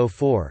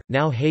 1804,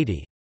 now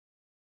Haiti.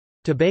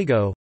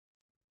 Tobago.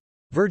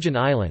 Virgin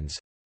Islands.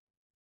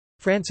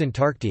 France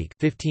Antarctique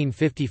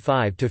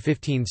 1555 to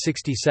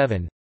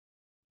 1567.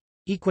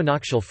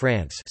 Equinoctial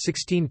France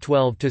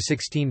 1612 to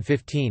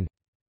 1615.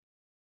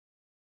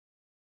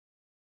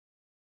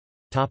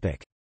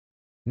 Topic: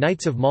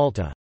 Knights of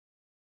Malta.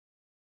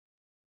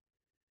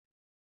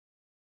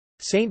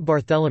 Saint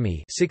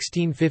Barthélemy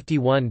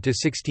 1651 to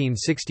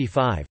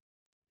 1665.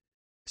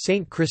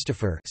 Saint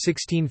Christopher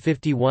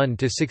 1651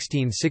 to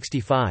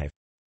 1665.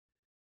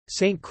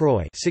 Saint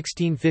Croix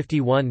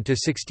 1651 to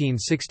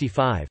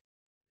 1665.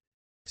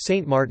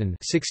 Saint Martin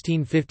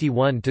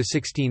 1651 to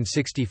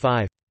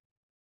 1665.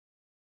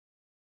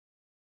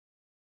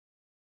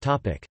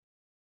 Topic: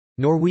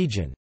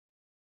 Norwegian.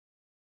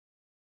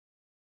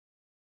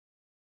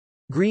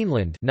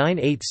 Greenland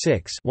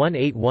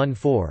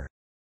 986-1814.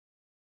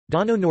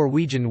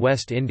 Dano-Norwegian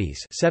West Indies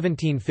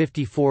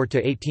 1754 to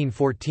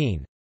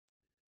 1814.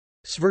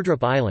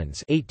 Sverdrup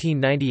Islands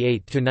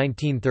 1898 to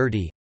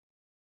 1930.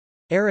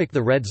 Eric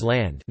the Red's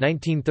Land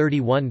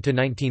 1931 to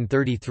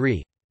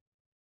 1933.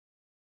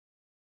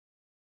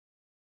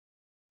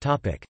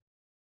 Topic: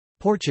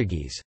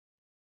 Portuguese.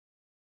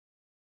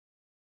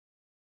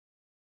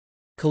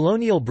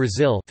 Colonial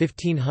Brazil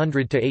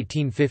 1500 to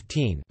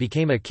 1815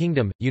 became a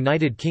kingdom,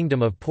 United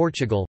Kingdom of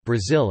Portugal,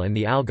 Brazil and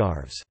the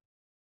Algarves.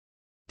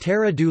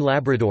 Terra do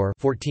Labrador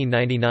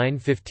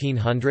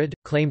 1499–1500,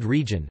 claimed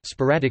region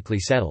sporadically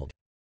settled.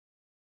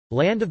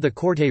 Land of the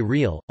Corte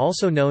Real,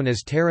 also known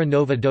as Terra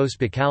Nova dos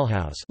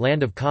Bacalhaus,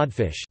 land of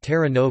codfish,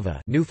 Terra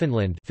Nova,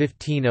 Newfoundland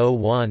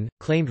 1501,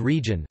 claimed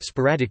region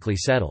sporadically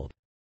settled.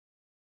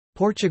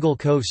 Portugal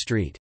Cove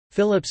Street.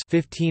 Phillips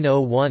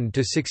 1501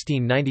 to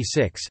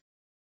 1696.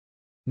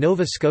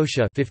 Nova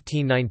Scotia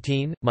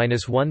 1519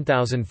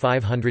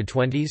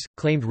 -1520s,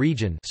 claimed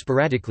region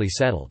sporadically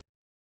settled.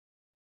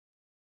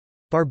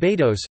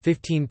 Barbados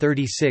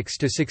 1536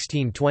 to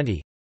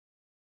 1620.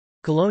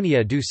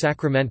 Colonia do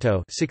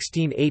Sacramento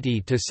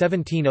 1680 to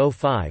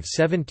 1705,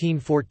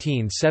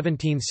 1714,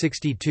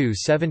 1762,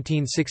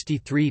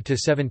 1763 to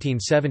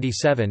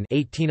 1777,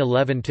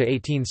 1811 to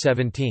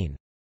 1817.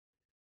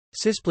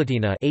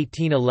 Cisplatina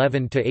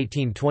 1811 to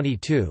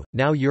 1822,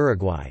 now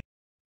Uruguay.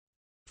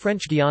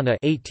 French Guiana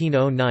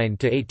 1809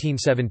 to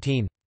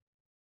 1817.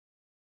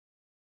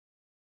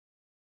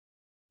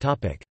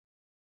 Topic: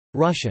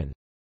 Russian.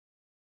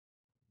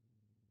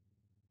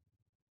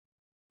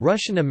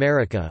 Russian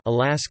America,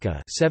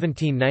 Alaska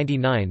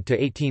 1799 to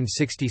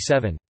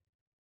 1867.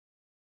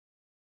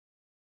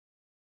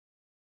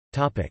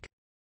 Topic: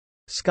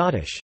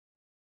 Scottish.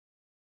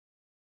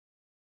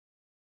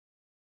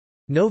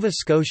 Nova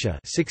Scotia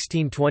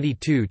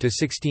 1622 to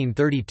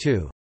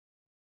 1632.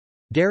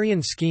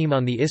 Darien Scheme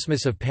on the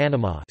Isthmus of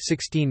Panama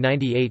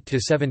 1698 to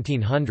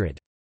 1700.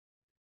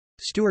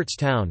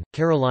 Stewartstown,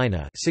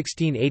 Carolina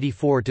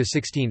 1684 to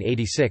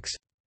 1686.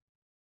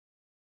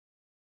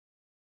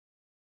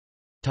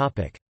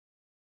 Topic: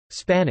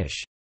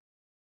 Spanish.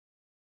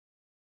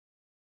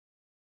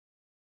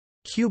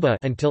 Cuba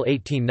until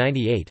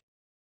 1898.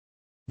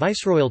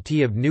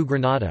 Viceroyalty of New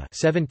Granada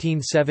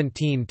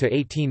 1717 to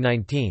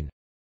 1819.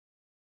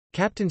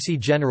 Captaincy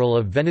General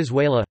of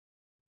Venezuela.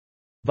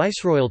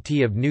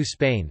 Viceroyalty of New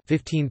Spain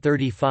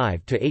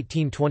 1535 to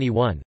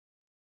 1821.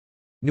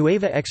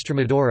 Nueva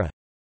Extremadura.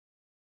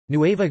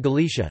 Nueva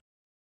Galicia.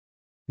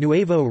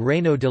 Nuevo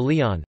Reino de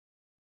León.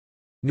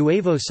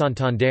 Nuevo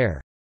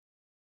Santander.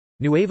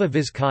 Nueva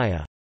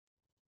Vizcaya.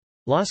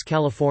 Las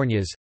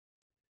Californias.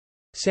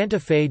 Santa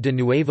Fe de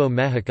Nuevo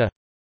México.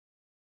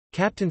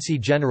 Captaincy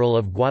General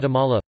of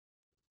Guatemala.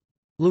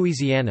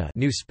 Louisiana,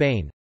 New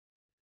Spain.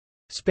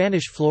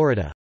 Spanish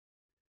Florida.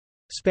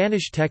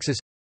 Spanish Texas.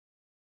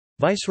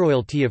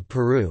 Viceroyalty of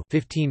Peru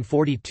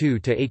 1542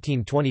 to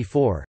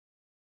 1824.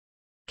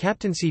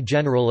 Captaincy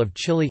General of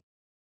Chile.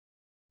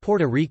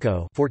 Puerto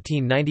Rico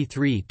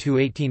 1493 to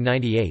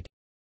 1898.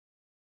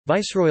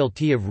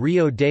 Viceroyalty of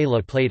Rio de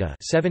la Plata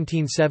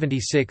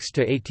 1776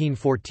 to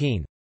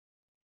 1814.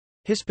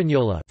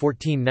 Hispaniola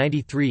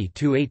 1493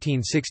 to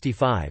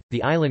 1865,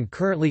 the island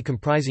currently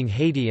comprising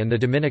Haiti and the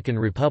Dominican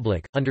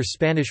Republic, under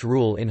Spanish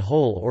rule in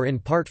whole or in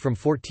part from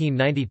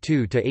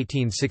 1492 to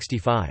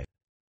 1865.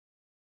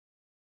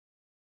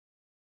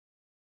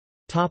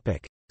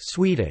 Topic: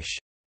 Swedish.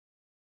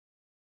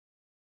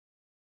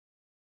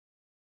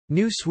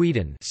 New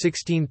Sweden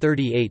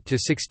 1638 to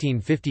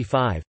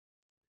 1655.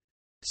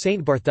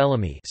 Saint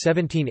Barthélemy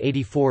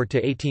 1784 to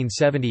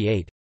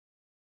 1878.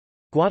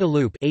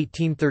 Guadeloupe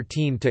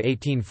 1813 to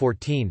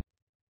 1814.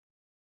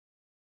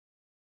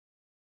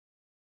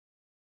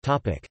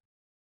 Topic: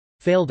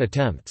 Failed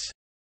attempts.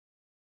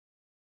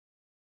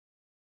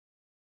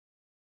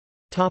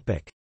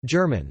 Topic: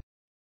 German.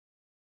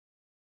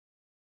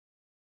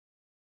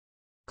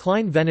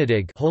 Klein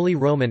Venedig, Holy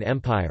Roman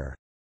Empire.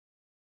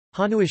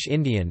 Hanuish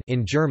Indian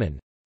in German.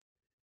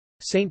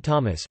 St.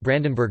 Thomas,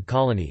 Brandenburg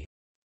Colony.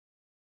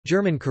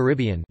 German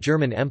Caribbean,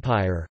 German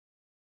Empire.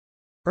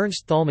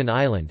 Ernst Thälmann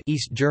Island,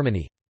 East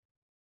Germany.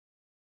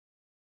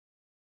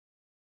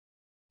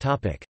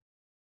 Topic: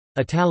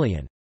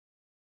 Italian.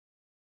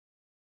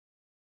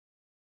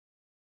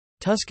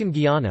 Tuscan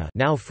Guiana,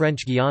 now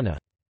French Guiana.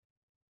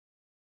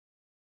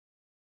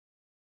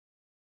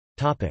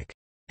 Topic: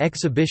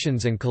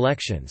 Exhibitions and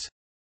collections.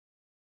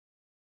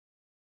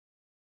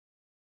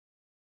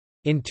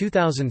 In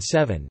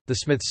 2007, the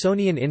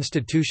Smithsonian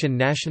Institution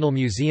National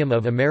Museum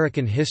of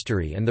American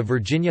History and the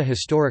Virginia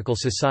Historical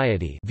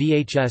Society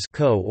 (VHS)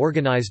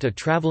 co-organized a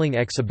traveling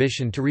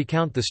exhibition to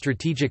recount the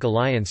strategic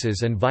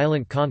alliances and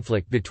violent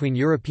conflict between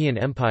European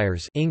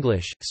empires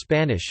English,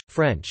 Spanish,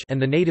 French,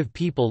 and the native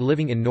people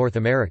living in North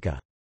America.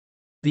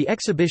 The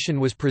exhibition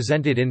was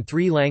presented in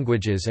 3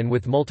 languages and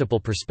with multiple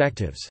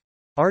perspectives.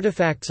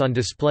 Artifacts on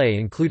display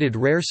included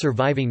rare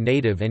surviving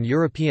native and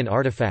European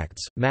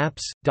artifacts,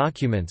 maps,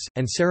 documents,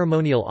 and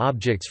ceremonial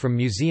objects from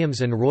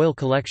museums and royal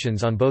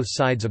collections on both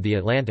sides of the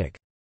Atlantic.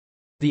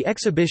 The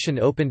exhibition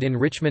opened in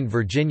Richmond,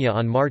 Virginia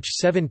on March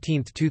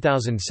 17,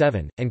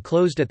 2007, and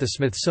closed at the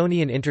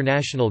Smithsonian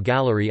International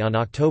Gallery on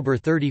October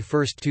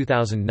 31,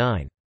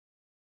 2009.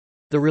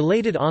 The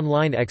related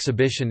online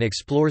exhibition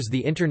explores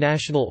the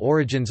international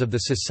origins of the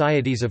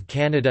societies of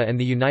Canada and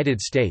the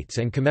United States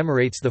and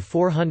commemorates the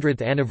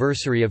 400th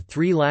anniversary of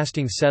 3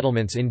 lasting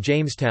settlements in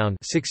Jamestown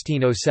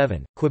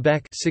 1607,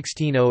 Quebec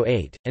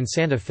 1608, and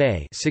Santa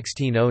Fe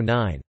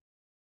 1609.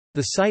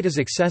 The site is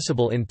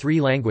accessible in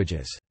 3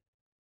 languages.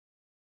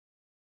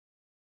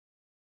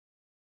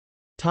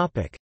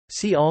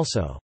 See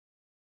also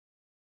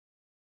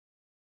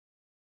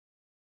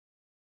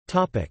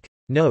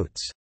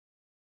Notes.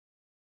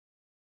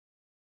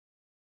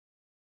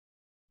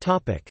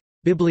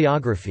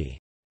 Bibliography.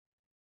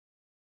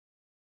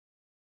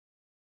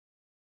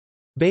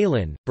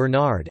 Balin,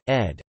 Bernard,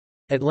 ed.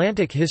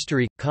 Atlantic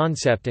History,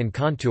 Concept and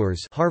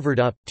Contours Harvard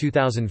UP,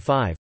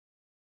 2005.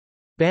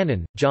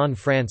 Bannon, John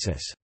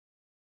Francis.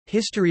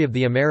 History of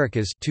the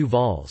Americas 2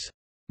 vols.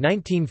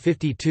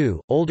 1952,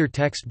 older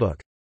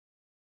textbook.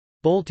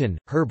 Bolton,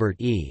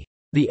 Herbert E.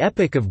 The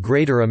Epic of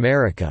Greater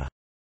America.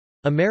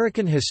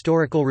 American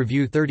Historical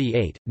Review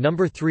 38, No.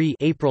 3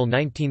 April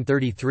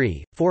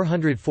 1933,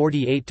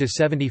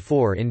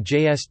 448–74 in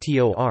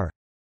JSTOR.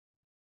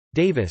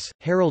 Davis,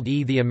 Harold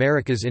E. The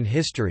Americas in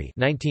History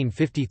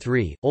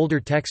 1953, older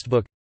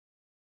textbook.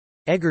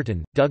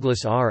 Egerton,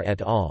 Douglas R.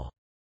 et al.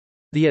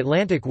 The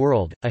Atlantic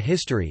World, A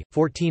History,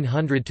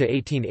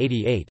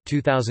 1400–1888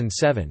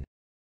 2007.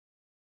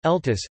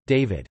 Eltis,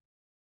 David.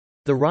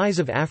 The Rise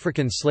of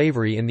African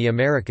Slavery in the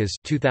Americas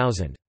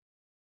 2000.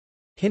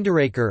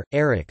 Hinderaker,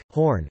 Eric,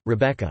 Horn,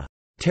 Rebecca.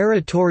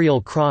 Territorial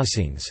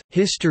Crossings,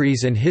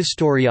 Histories and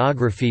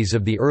Historiographies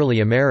of the Early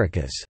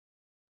Americas.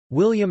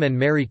 William and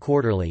Mary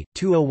Quarterly,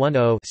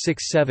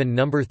 2010-67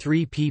 No.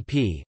 3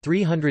 pp.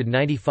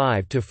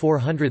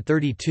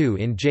 395–432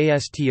 in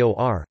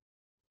JSTOR.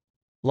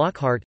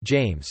 Lockhart,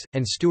 James,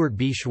 and Stuart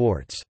B.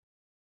 Schwartz.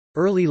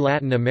 Early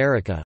Latin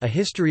America, A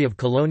History of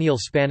Colonial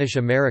Spanish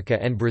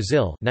America and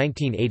Brazil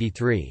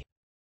 1983.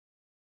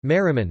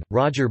 Merriman,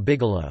 Roger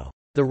Bigelow.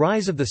 The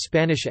Rise of the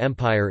Spanish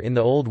Empire in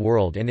the Old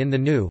World and in the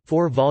New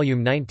 4-volume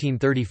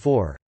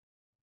 1934.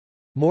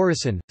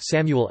 Morrison,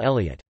 Samuel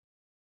Eliot.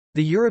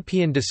 The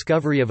European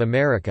Discovery of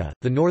America,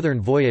 The Northern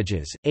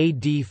Voyages,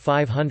 AD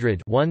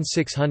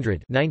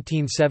 500-1600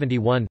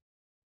 1971.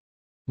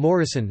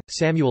 Morrison,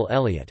 Samuel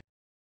Eliot.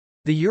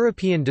 The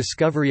European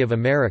Discovery of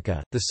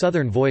America, The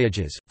Southern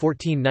Voyages,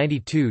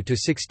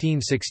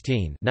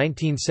 1492–1616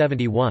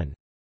 1971.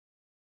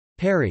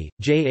 Perry,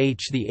 J.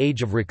 H. The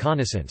Age of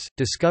Reconnaissance,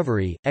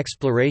 Discovery,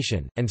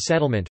 Exploration, and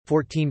Settlement,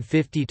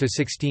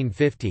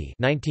 1450–1650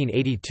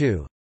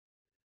 1982.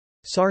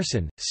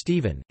 Sarson,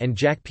 Stephen, and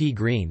Jack P.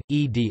 Green,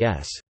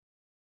 eds.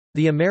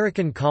 The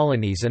American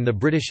Colonies and the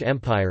British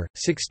Empire,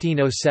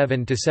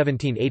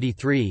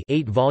 1607–1783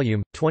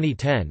 8-volume,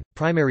 2010,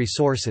 primary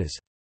sources.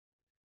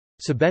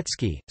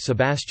 Sabetsky,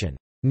 Sebastian.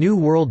 New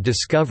World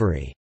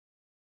Discovery.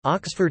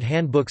 Oxford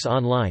Handbooks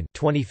Online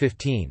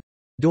 2015.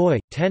 doi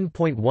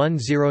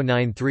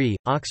 10.1093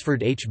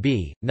 Oxford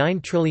HB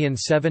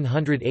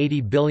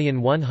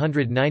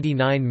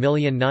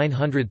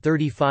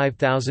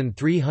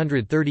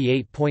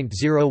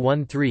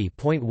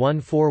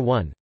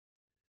 9780189,935,338.013.141.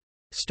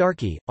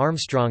 Starkey,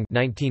 Armstrong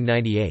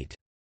 1998.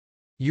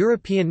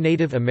 European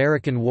Native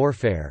American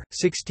Warfare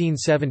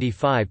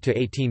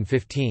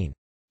 1675–1815.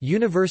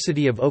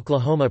 University of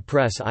Oklahoma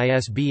Press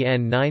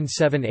ISBN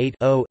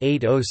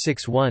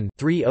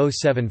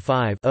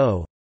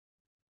 978-0-8061-3075-0.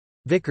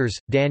 Vickers,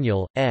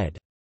 Daniel, ed.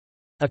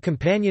 A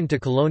Companion to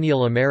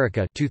Colonial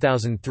America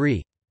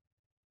 2003.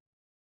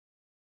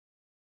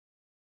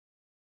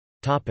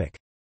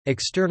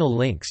 External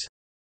links.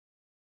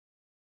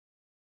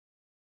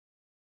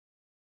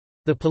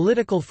 The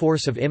Political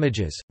Force of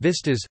Images,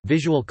 Vistas,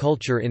 Visual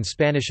Culture in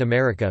Spanish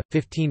America,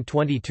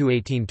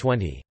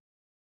 1520–1820.